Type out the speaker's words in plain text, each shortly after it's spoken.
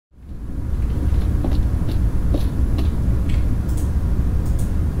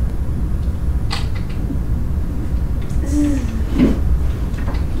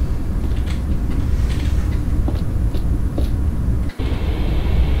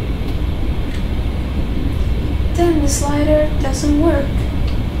Then the slider doesn't work.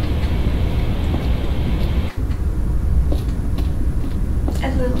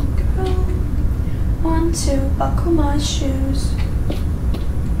 A little girl, want to buckle my shoes.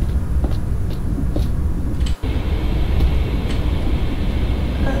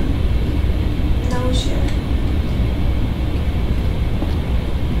 Nausea.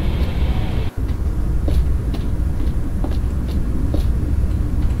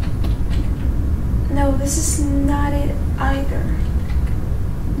 No, this is not it either.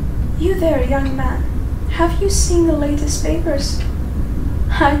 You there, young man. Have you seen the latest papers?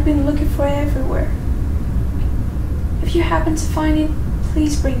 I've been looking for it everywhere. If you happen to find it,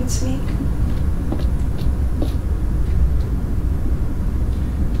 please bring it to me.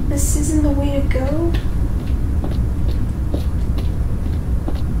 This isn't the way to go.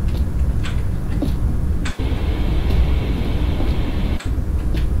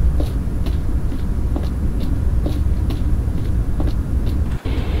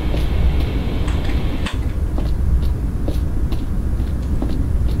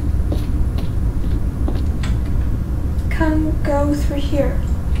 Can't go through here.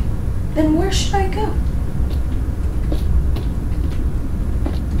 Then where should I go?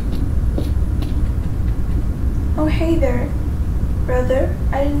 Oh, hey there, brother.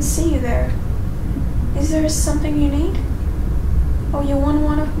 I didn't see you there. Is there something you need? Oh, you want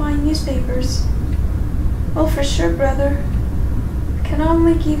one of my newspapers? Well, for sure, brother. I can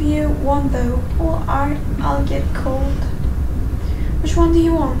only give you one, though. Or I'll get cold. Which one do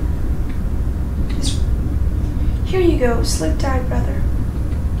you want? Here you go. Sleep tight, brother.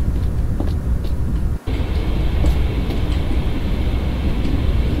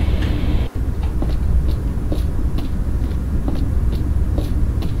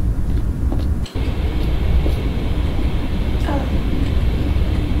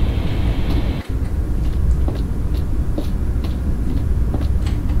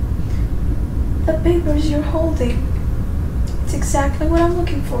 The papers you're holding. It's exactly what I'm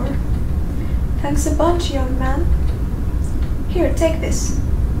looking for. Thanks a bunch, young man. Here, take this.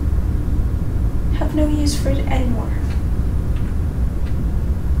 Have no use for it anymore.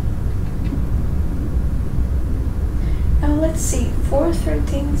 Now let's see.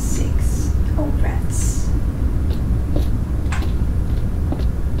 413.6. Oh, rats.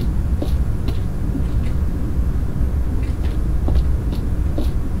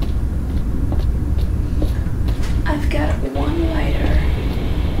 I've got one lighter.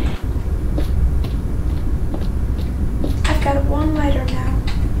 I've got one lighter now.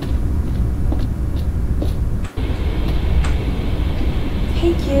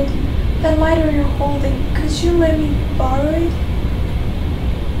 Hey kid, that lighter you're holding, could you let me borrow it?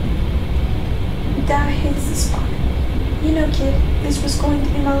 That hits the spot. You know kid, this was going to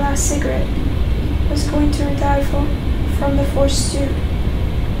be my last cigarette. I was going to retire from the force too.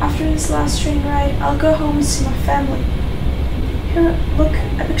 After this last train ride, I'll go home and see my family. Here, look,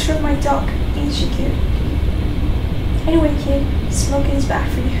 a picture of my dog. Ain't she cute? Anyway, kid, smoking is bad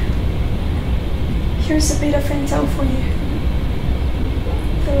for you. Here's a bit of intel for you.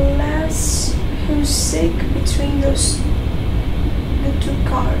 The lass who's sick between the two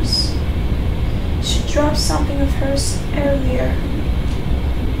cars. She dropped something of hers earlier.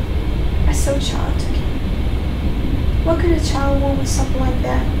 I saw a child took it. What could a child want with something like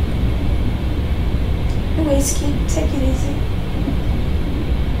that? Anyways, kid, take it easy.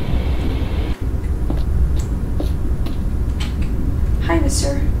 Hi,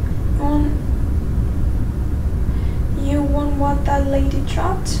 mister. You want what that lady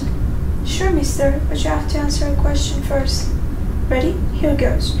dropped? Sure, mister, but you have to answer a question first. Ready? Here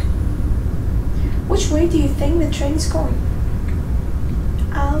goes. Which way do you think the train's going?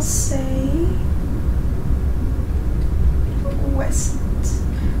 I'll say west.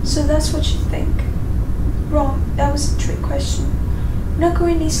 So that's what you think. Wrong, that was a trick question. We're not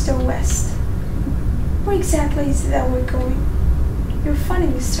going east or west. Where exactly is it that we're going? You're funny,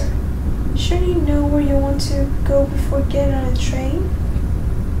 mister. Shouldn't you know where you want to go before getting on a train?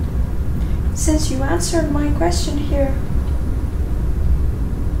 Since you answered my question here,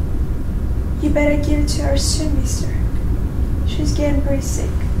 you better give it to her soon, mister. She's getting pretty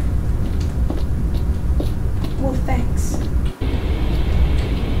sick. Well, thanks.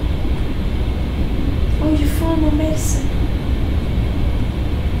 Oh, you found my medicine.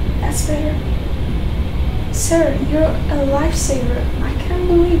 That's better. Sir, you're a lifesaver. I can't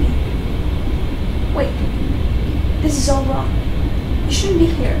believe it. Wait, this is all wrong. You shouldn't be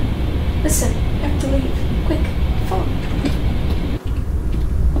here. Listen, you have to leave. Quick, phone.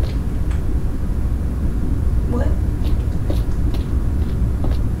 What?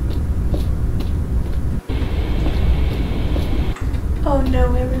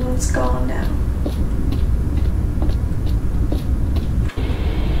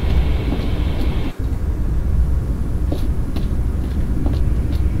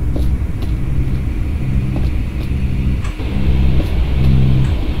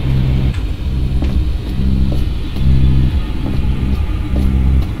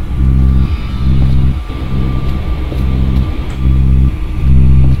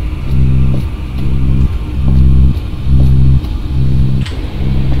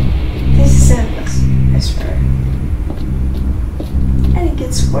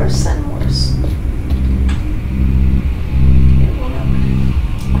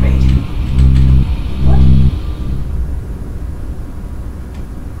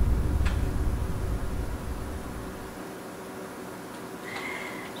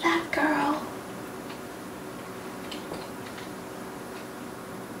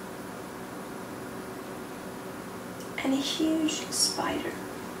 and a huge spider.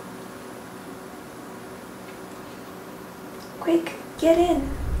 Quick, get in.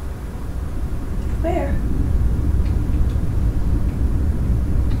 Where?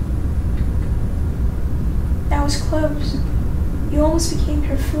 That was close. You almost became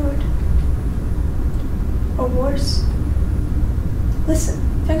her food. Or worse. Listen,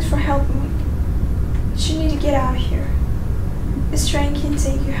 thanks for helping me. But you need to get out of here. This train can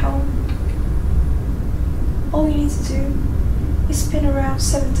take you home. All you need to do is spin around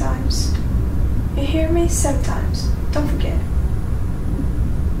 7 times. You hear me? 7 times. Don't forget.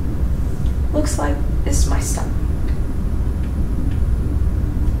 Looks like this is my stop.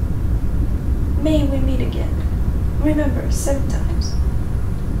 May we meet again. Remember, 7 times.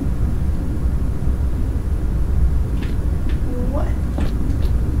 What?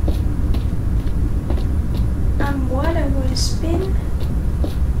 What? I'm going to spin?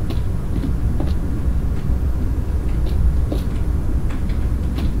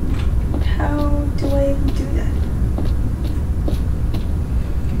 How do I even do that?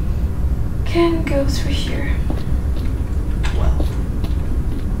 Can't go through here. Well.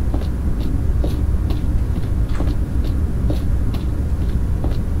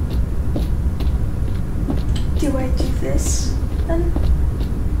 Do I do this then?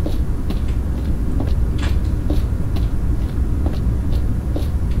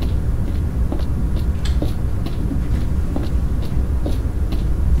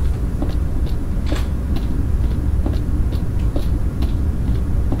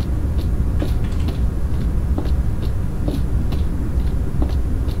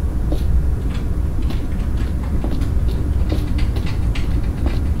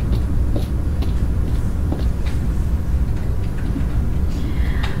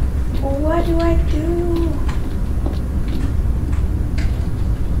 What do I do?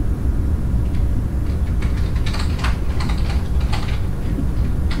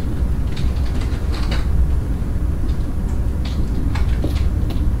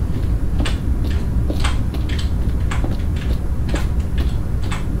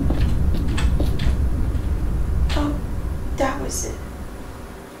 Oh, that was it.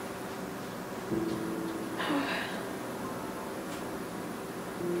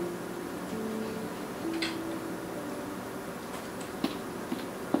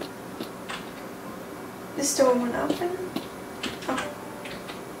 This door won't open. Oh.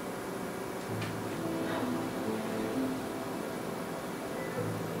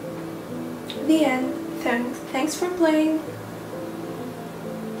 The end. Thanks for playing.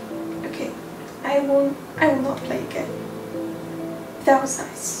 Okay, I will not play again. That was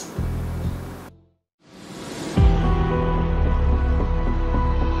nice.